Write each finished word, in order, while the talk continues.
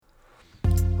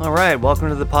All right, welcome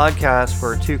to the podcast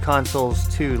for Two Consoles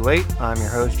Too Late. I'm your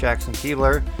host, Jackson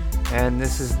Keebler, and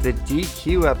this is the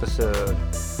DQ episode.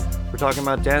 We're talking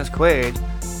about Dennis Quaid.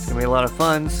 It's going to be a lot of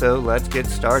fun, so let's get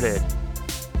started.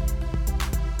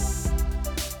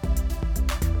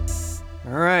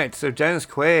 All right, so Dennis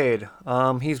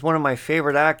Quaid, he's one of my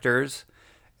favorite actors,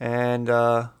 and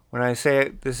when I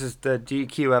say this is the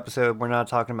DQ episode, we're not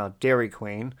talking about Dairy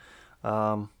Queen.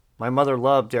 My mother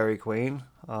loved Dairy Queen.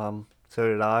 So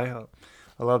did I.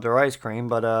 I loved their ice cream,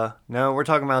 but no, we're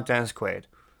talking about Dennis Quaid.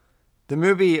 The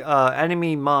movie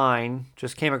Enemy Mine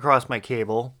just came across my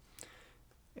cable,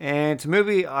 and it's a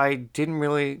movie I didn't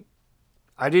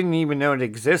even know it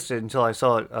existed until I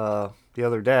saw it the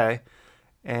other day,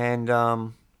 and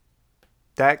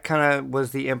that kind of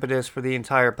was the impetus for the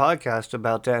entire podcast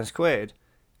about Dennis Quaid.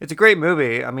 It's a great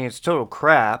movie. I mean, it's total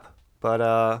crap,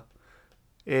 but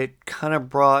it kind of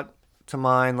brought to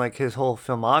mind like his whole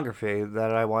filmography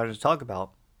that I wanted to talk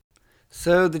about.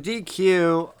 So the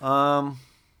DQ,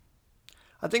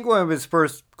 I think one of his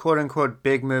first quote-unquote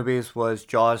big movies was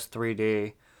Jaws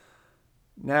 3D.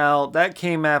 Now that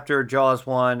came after Jaws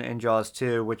 1 and Jaws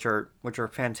 2, which are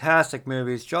fantastic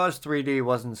movies. Jaws 3D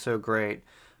wasn't so great,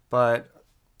 but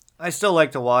I still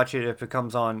like to watch it if it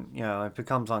comes on, if it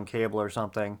comes on cable or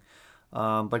something.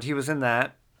 But he was in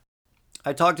that.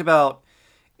 I talked about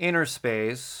Inner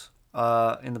Space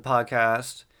in the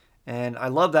podcast, and I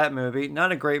love that movie.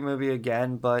 Not a great movie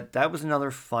again, but that was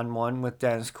another fun one with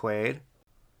Dennis Quaid.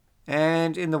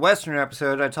 And in the Western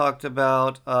episode, I talked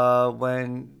about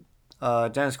when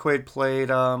Dennis Quaid played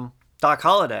Doc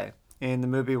Holliday in the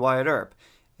movie Wyatt Earp,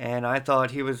 and I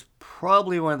thought he was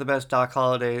probably one of the best Doc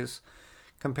Hollidays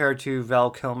compared to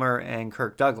Val Kilmer and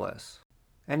Kirk Douglas.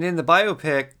 And in the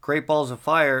biopic Great Balls of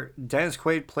Fire, Dennis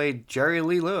Quaid played Jerry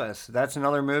Lee Lewis. That's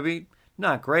another movie.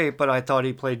 Not great, but I thought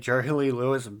he played Jerry Lee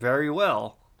Lewis very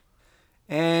well.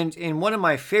 And in one of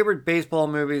my favorite baseball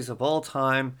movies of all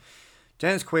time,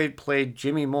 Dennis Quaid played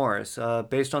Jimmy Morris,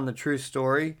 based on the true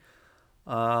story,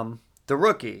 The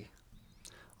Rookie.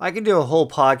 I could do a whole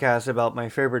podcast about my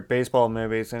favorite baseball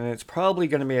movies, and it's probably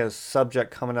going to be a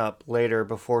subject coming up later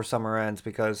before summer ends,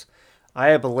 because I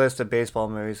have a list of baseball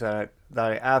movies that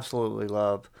I absolutely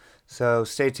love. So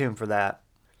stay tuned for that.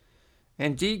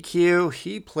 And DQ,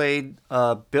 he played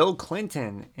Bill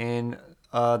Clinton in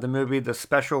the movie The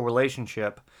Special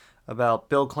Relationship about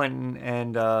Bill Clinton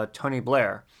and Tony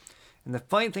Blair. And the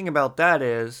funny thing about that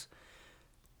is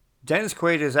Dennis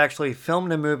Quaid is actually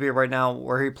filming a movie right now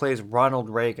where he plays Ronald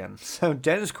Reagan. So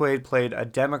Dennis Quaid played a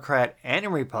Democrat and a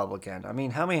Republican. I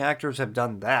mean, how many actors have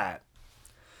done that?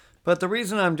 But the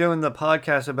reason I'm doing the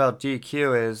podcast about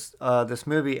DQ is this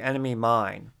movie Enemy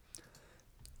Mine.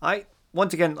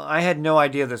 Once again, I had no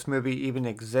idea this movie even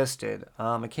existed.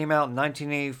 It came out in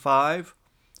 1985.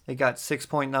 It got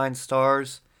 6.9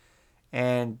 stars.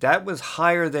 And that was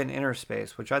higher than Inner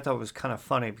Space, which I thought was kind of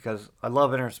funny because I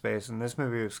love Inner Space. And this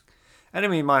movie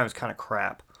Enemy Mine was kind of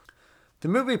crap. The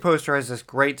movie poster has this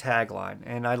great tagline.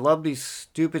 And I love these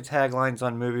stupid taglines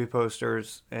on movie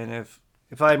posters. And if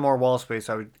I had more wall space,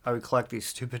 I would collect these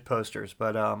stupid posters.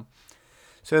 But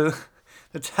so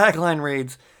the tagline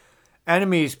reads,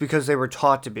 "Enemies because they were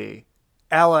taught to be,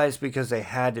 allies because they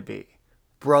had to be,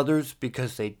 brothers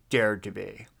because they dared to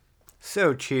be."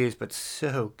 So cheese, but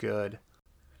so good.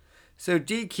 So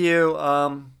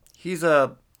DQ, he's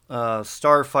a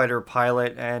starfighter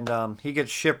pilot, and he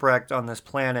gets shipwrecked on this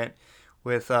planet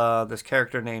with this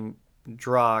character named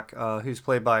Drock, who's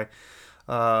played by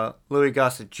Louis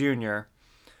Gossett Jr.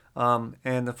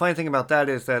 And the funny thing about that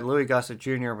is that Louis Gossett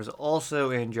Jr. was also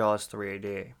in Jaws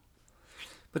 3D.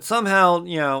 But somehow,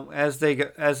 as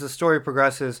the story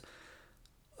progresses,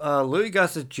 Louis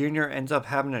Gossett Jr. ends up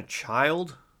having a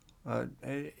child.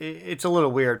 It's a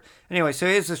little weird. Anyway, so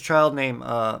he has this child named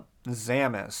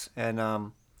Zamis,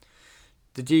 and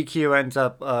the DQ ends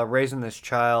up raising this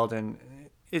child, and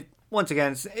once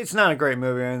again, it's not a great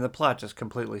movie. I mean, the plot just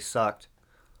completely sucked.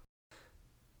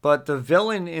 But the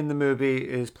villain in the movie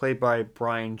is played by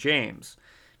Brion James.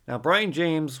 Now, Brion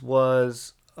James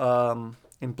was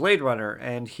in Blade Runner,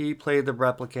 and he played the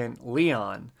replicant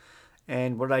Leon.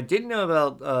 And what I didn't know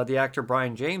about the actor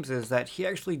Brion James is that he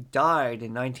actually died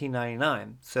in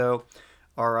 1999. So,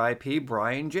 R.I.P.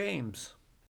 Brion James.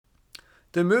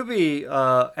 The movie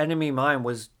Enemy Mine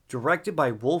was directed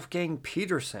by Wolfgang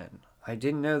Petersen. I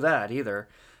didn't know that either.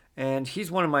 And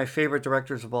he's one of my favorite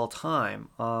directors of all time.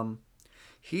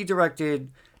 He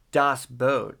directed Das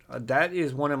Boot. That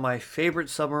is one of my favorite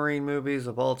submarine movies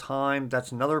of all time.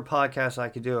 That's another podcast I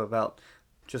could do about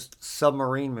just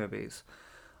submarine movies.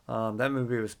 That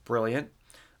movie was brilliant.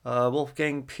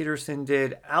 Wolfgang Petersen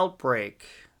did Outbreak,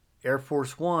 Air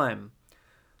Force One,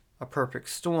 A Perfect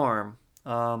Storm.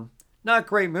 Not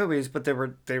great movies, but they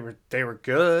were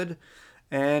good.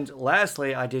 And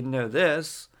lastly, I didn't know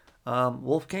this.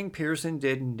 Wolfgang Pearson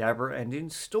did Never Ending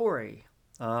Story.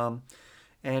 And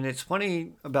it's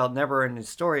funny about Never Ending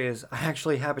Story is I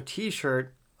actually have a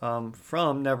T-shirt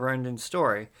from Never Ending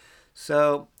Story.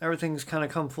 So everything's kind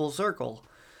of come full circle.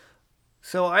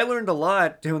 So I learned a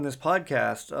lot doing this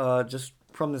podcast just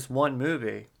from this one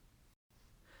movie.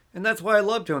 And that's why I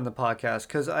love doing the podcast,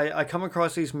 because I come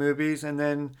across these movies and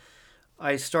then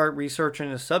I start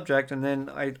researching a subject and then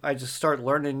I just start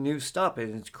learning new stuff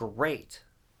and it's great.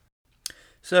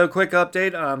 So quick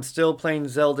update, I'm still playing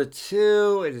Zelda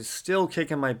 2. It is still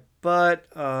kicking my butt.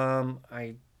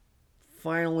 I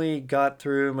finally got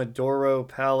through Medoro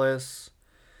Palace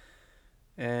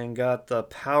and got the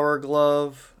Power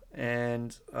Glove,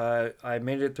 and I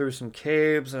made it through some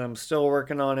caves and I'm still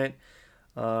working on it.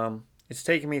 It's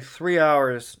taken me 3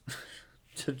 hours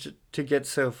to get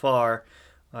so far.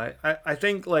 I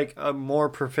think like a more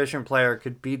proficient player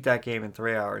could beat that game in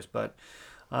 3 hours, but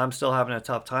I'm still having a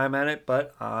tough time at it,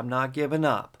 but I'm not giving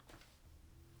up.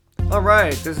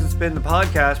 Alright, this has been the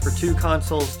podcast for Two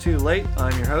Consoles Too Late.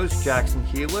 I'm your host, Jackson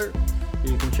Keebler.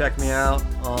 You can check me out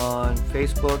on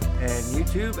Facebook and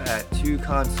YouTube at Two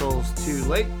Consoles Too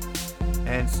Late.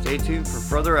 And stay tuned for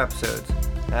further episodes.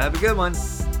 Have a good one.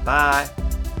 Bye.